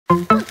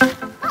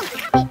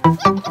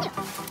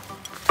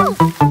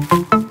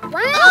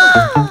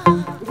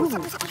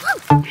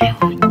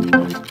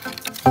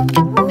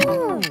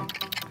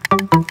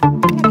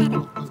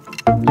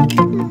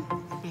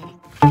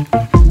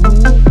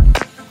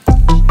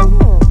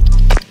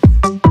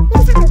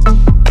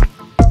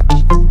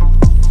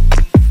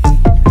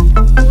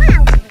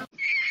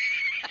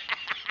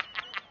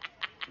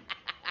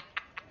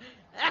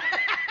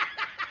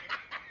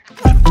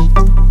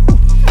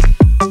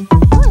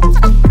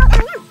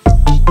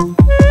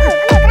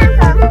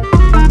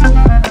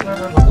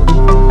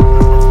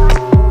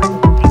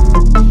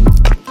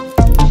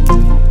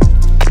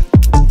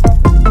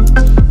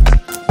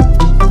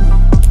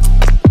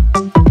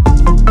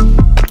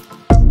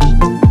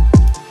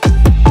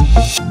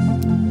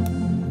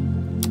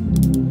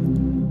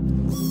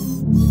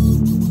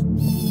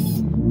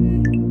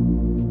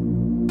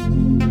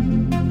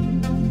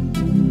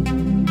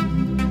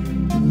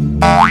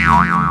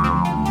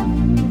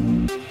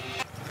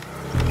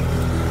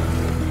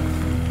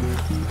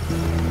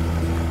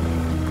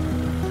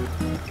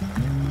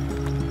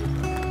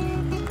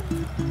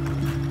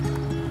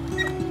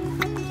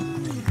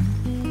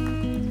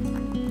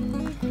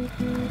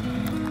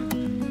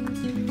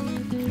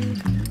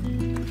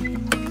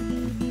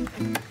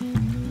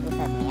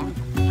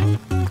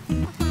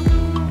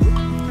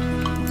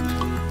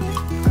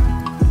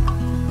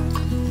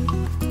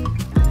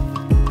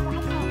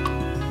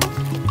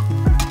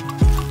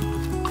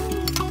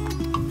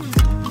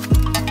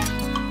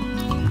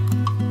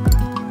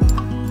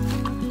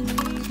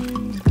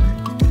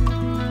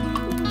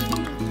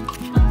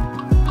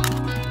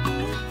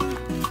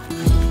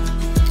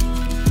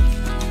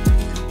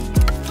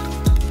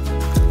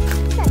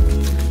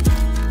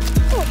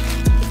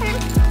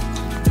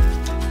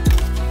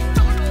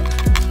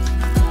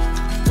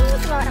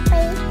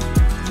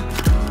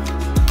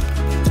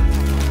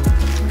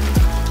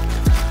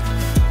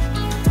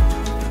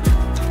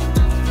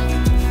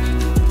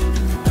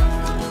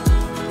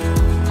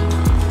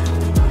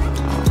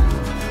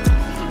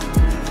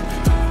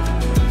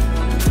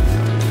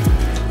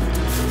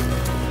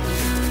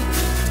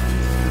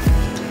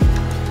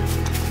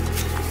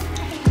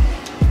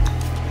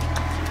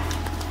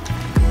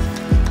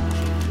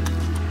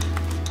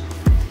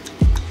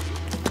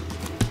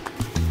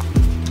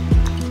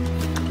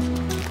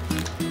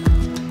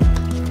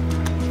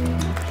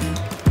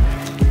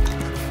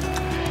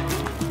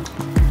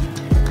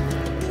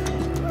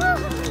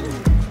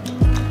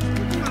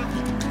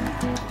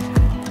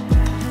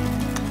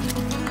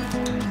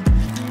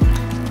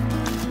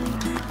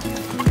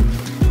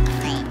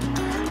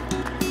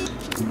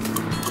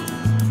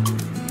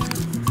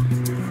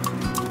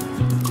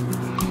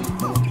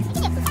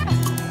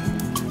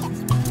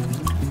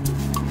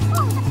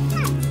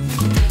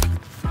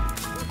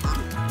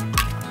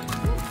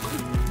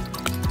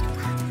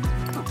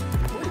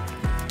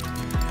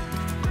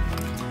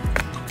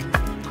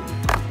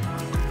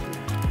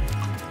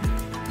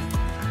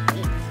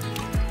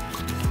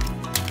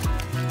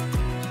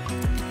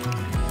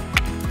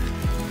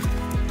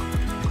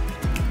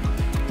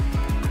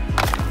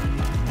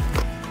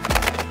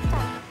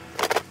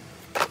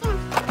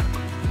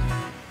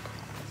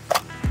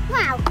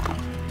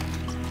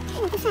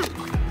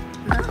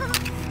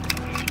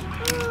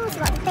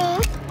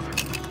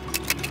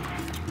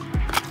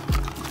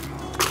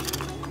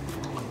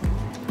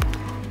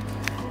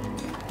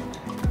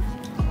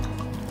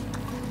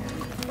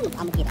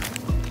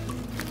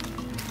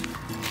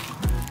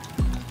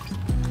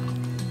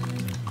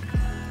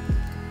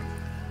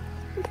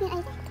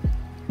ấy thế.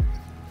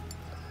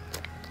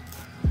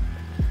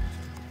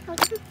 Thôi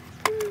chứ.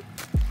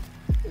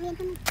 Miên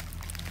hơn.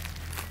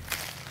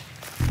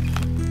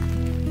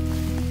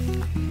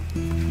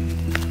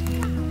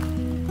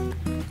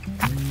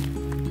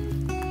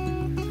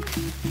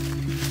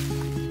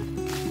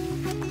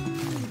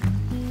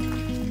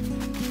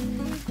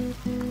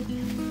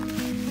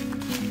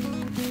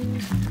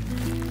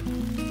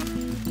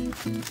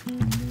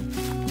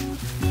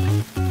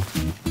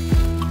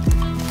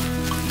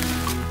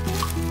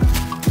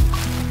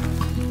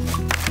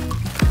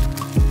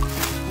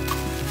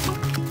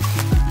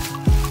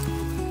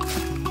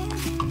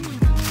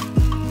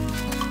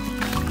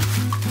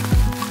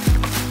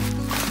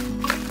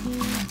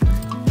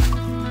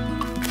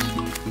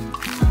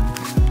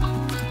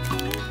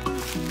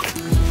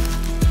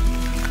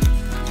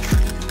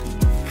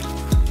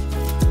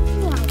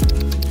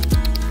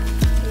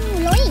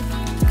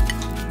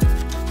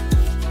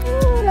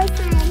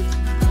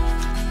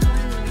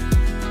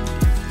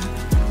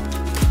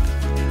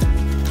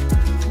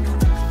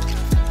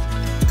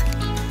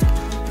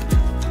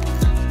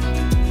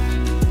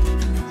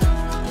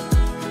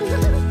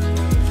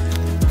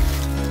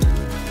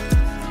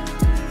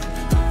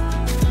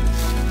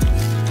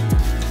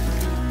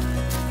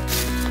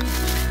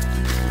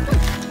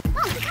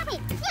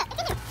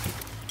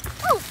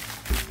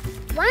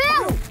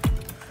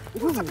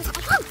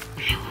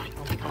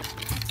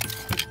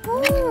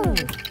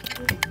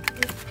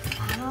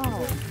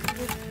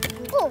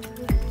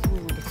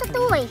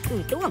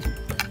 Đúng không?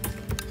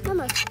 Đúng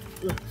rồi.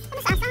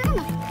 Nó xả xả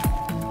này.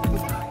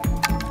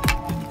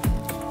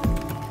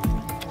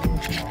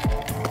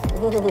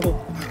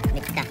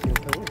 Này cả nhiều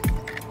thứ.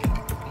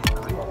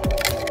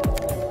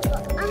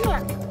 Ăn nè.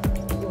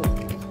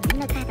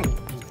 Nó khác rồi.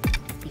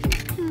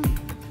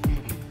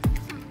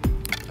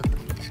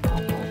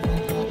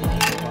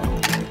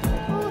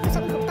 Tôi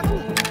sợ bị hụt tóc này.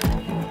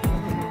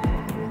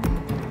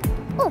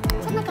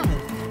 Sắp nó cả.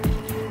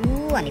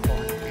 Anh đi bỏ.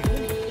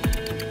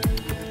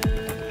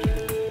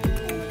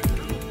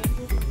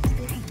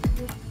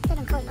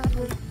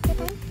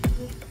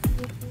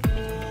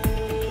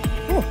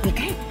 Nhiều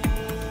cái.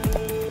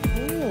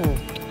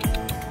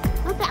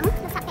 Nó kẹm,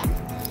 nó sắp kẹm.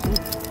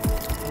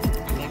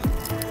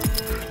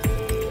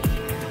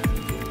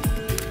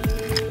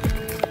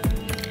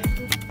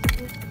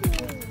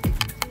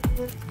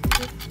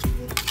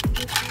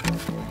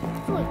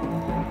 Ui,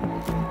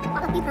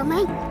 có kịp rồi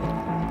mày.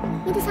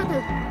 Nhưng tôi sao thử.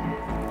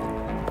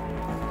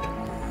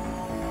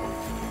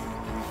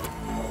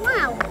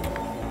 Wow,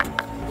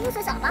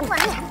 nó sợ bám quần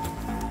nhỉ.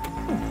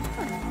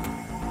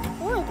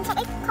 Ui, tôi sợ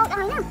ít khâu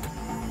ai nhá.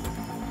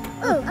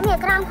 Ở miền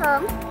Cram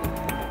hớm.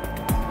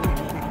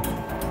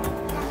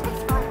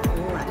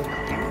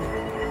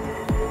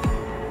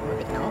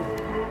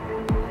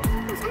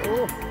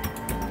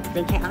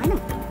 Đừng khai ói nè.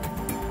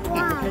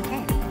 Wow. Đừng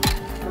khai.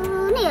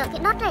 Nè, cái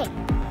đốt này.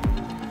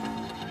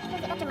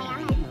 Cái đốt cho mày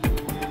ăn này.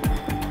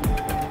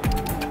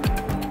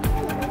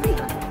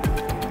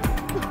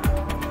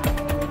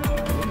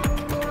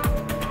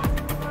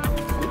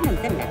 Nằm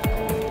chân nè.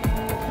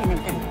 Nằm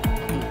chân.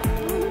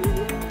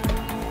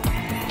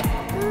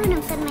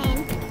 Nằm chân mèn.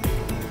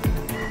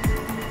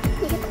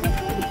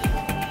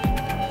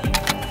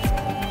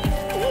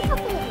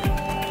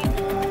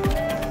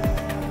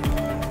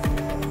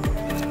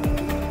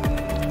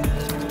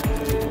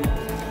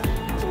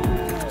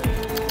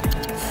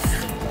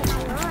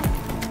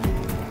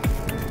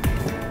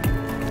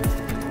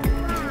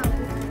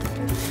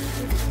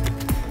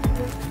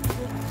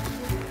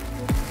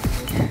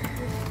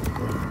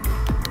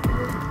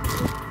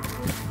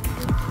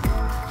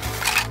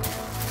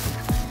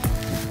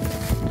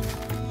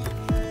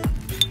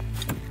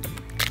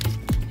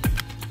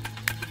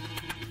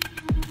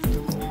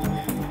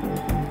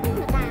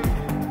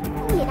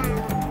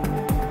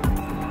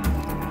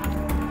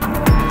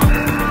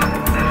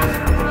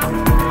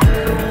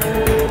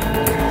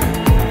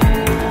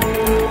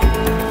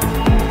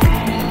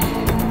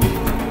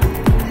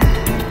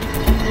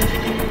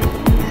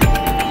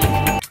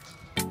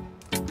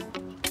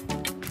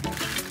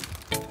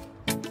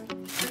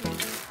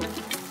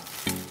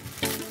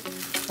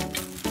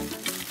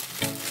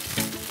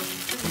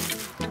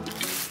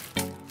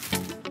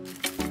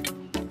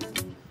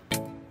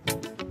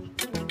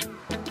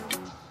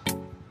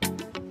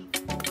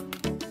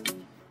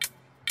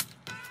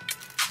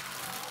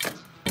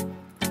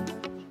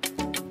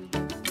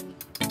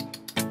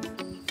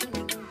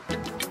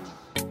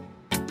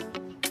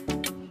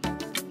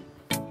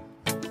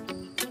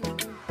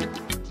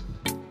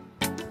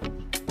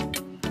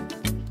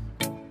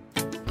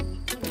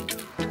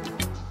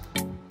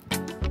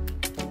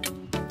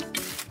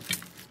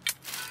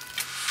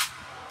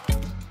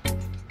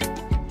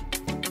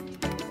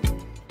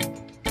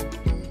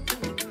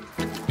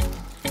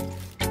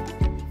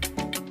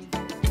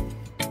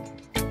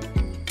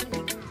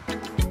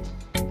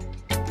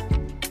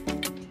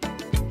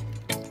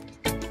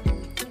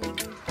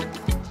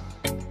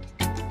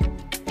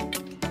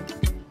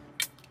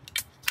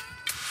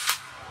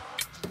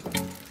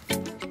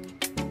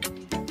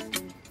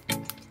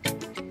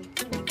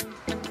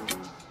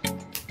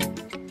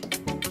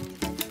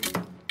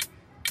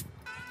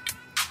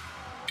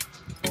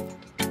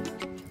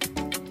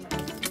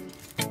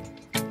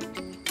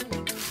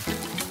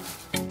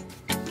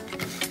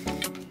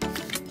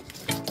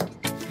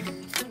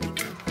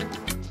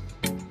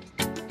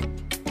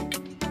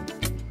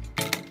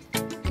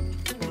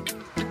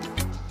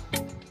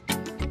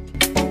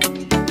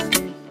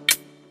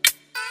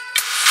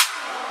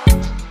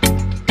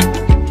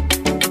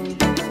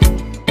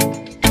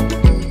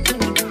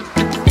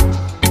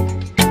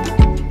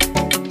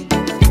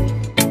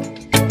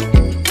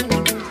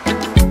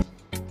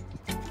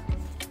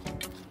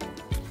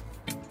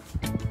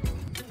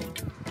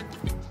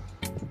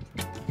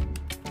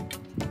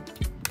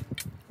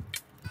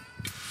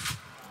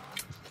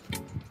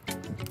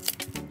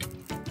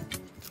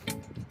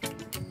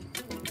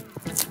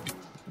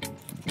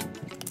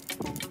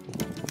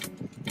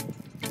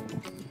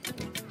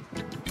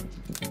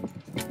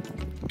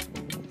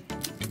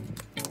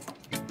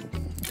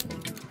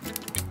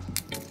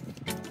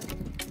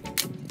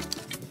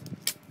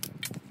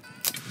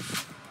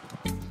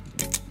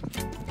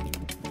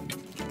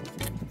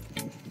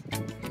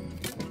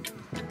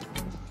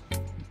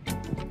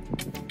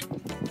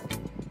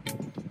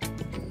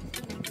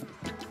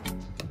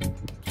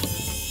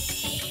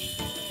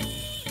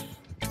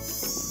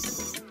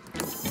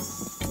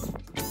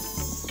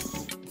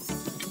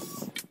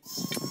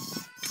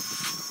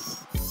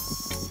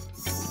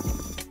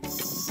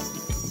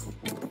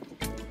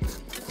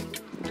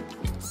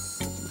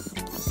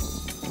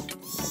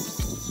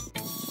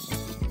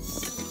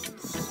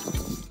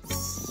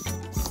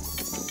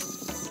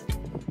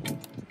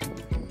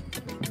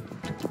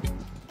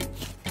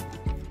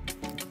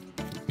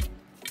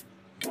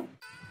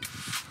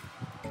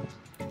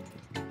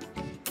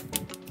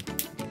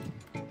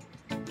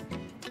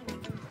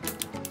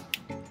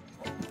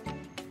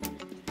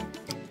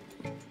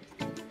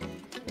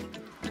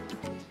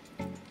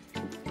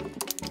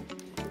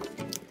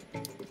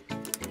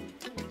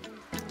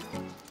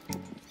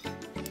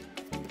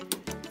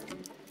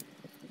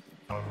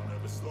 I don't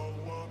ever slow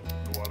up,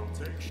 no I don't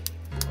take shit.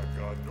 I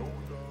got no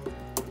love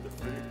for the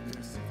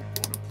fakeness. If you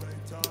wanna play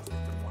tough,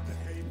 then wanna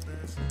hate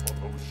this,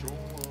 I'll always show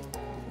up.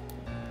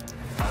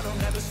 I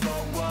don't ever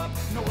slow up,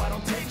 no I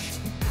don't take shit.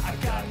 I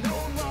got no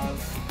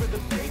love for the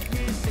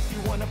fakeness. If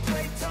you wanna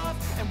play tough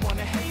and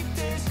wanna hate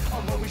this,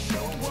 I'll always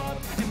show up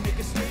and make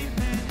a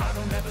statement. I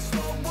don't ever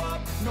slow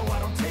up, no I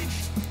don't take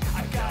shit.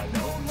 I got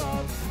no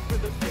love for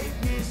the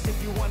fakeness.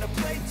 If you wanna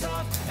play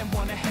tough and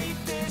wanna hate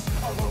this,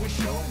 I'll always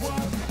show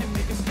up and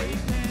make a statement.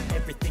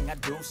 Everything I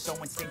do so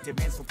instinctive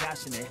and so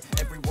passionate.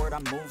 Every word I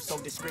move so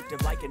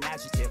descriptive like an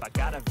adjective. I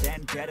got a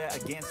vendetta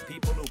against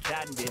people who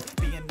patented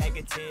being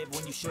negative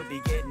when you should be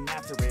getting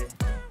after it.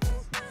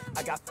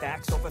 I got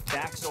facts over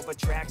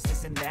tracks,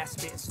 this and that.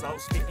 Spitting slow,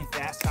 spitting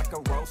fast. I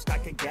can roast, I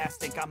can gas.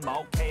 Think I'm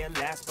okay at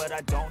last, but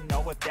I don't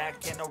know if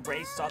that can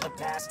erase all the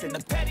past. And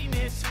the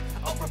pettiness,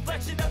 a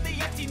reflection of the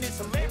emptiness.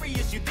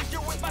 Hilarious, you think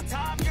you're worth my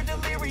time, you're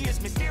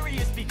delirious.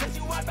 Mysterious, because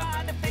you hide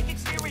behind a fake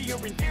exterior.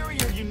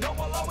 Inferior, you know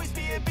I'll always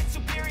be a bit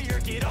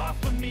superior. Get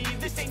off of me,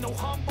 this ain't no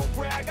humble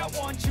brag. I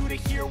want you to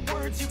hear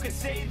words, you can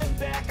say them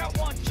back. I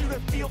want you to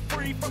feel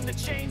free from the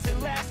chains that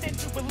last, and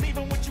to believe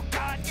in what you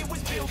got, it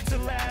was built to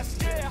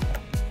last, yeah.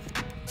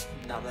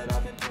 Now that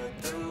I've been put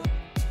through,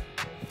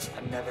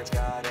 I never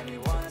got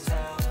anyone's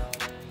help.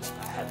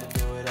 I had to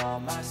do it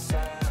all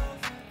myself.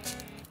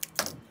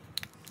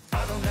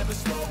 I don't ever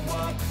slow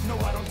up, no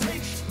I don't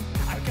take shit.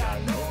 I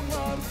got no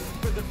love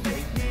for the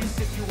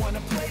fakeness. If you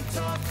wanna play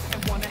tough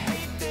and wanna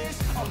hate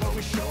this, I'll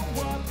always show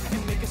up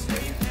and make a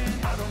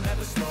statement. I don't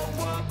ever slow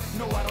up,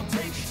 no I don't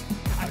take shit.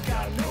 I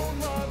got no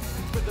love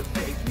for the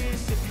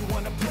fakeness. If you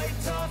wanna play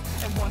tough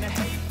and wanna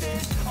hate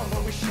this, I'll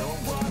always show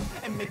up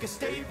and make a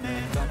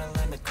statement. Gonna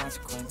learn the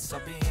consequence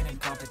of being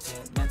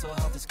incompetent. Mental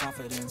health is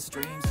confidence,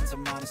 dreams into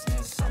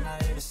modestness. I'm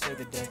not here to save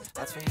the day,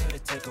 that's for you to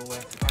take away.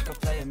 I could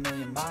play a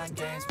million mind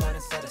games, but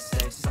instead I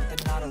say something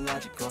not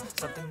illogical,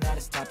 something that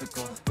is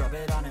topical. Rub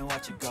it on and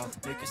watch it go,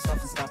 make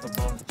yourself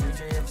unstoppable.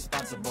 Dreams are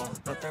irresponsible,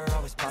 but they're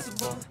always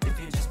possible. If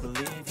you just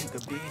believe, you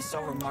could be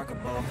so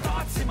remarkable.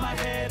 Thoughts in my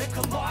head, a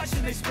collage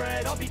and they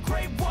spread. I'll be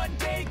great one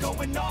day,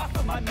 going off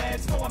of my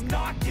meds. No, I'm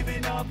not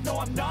giving up, no,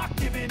 I'm not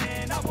giving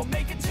in. I will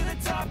make it to the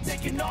top,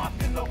 taking off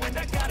in the wind.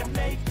 I gotta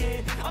make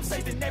it, I'm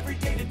saving every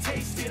day to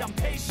taste it. I'm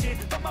patient,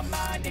 but my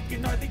mind, it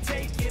can hardly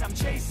take it. I'm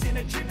chasing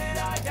a dream that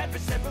I've had for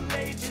several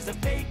ages. A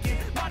vacant,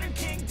 modern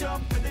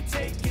kingdom for the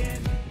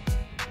taking.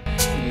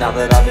 Now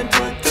that I've been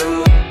put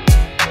through,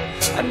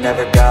 I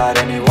never got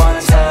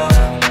anyone's help.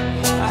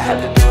 I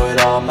had to do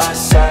it all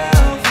myself.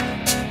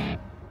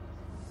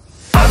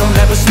 I don't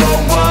ever slow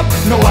up,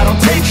 no I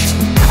don't take shit.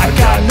 I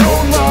got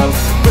no love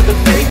for the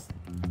fake.